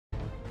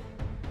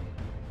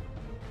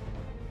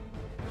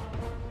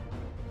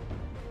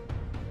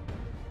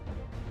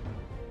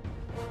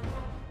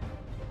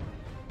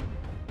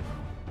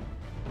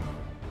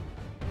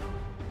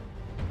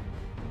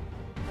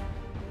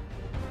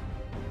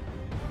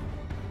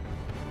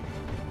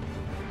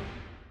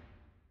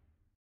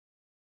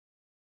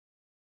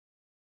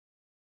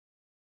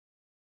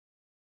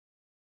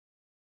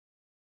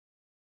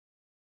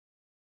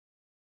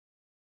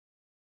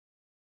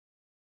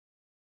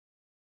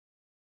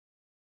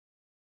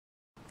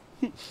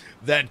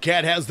That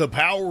cat has the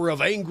power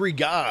of angry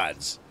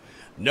gods.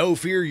 No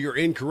fear, you're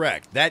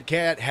incorrect. That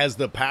cat has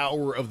the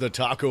power of the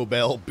Taco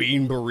Bell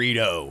bean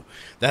burrito.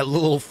 That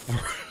little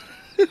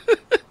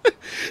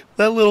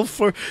that little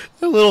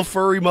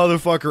furry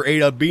motherfucker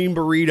ate a bean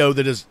burrito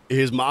that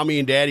his mommy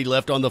and daddy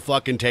left on the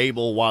fucking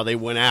table while they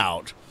went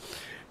out.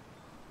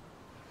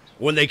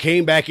 When they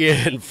came back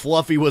in,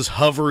 Fluffy was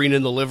hovering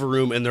in the living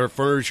room, and their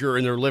furniture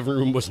in their living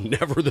room was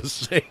never the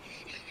same.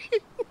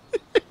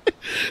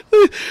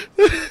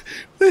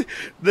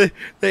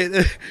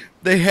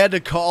 They had to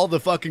call the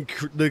fucking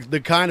the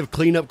kind of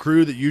cleanup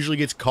crew that usually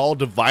gets called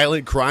to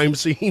violent crime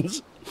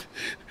scenes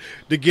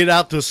to get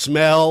out the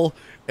smell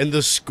and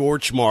the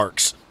scorch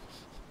marks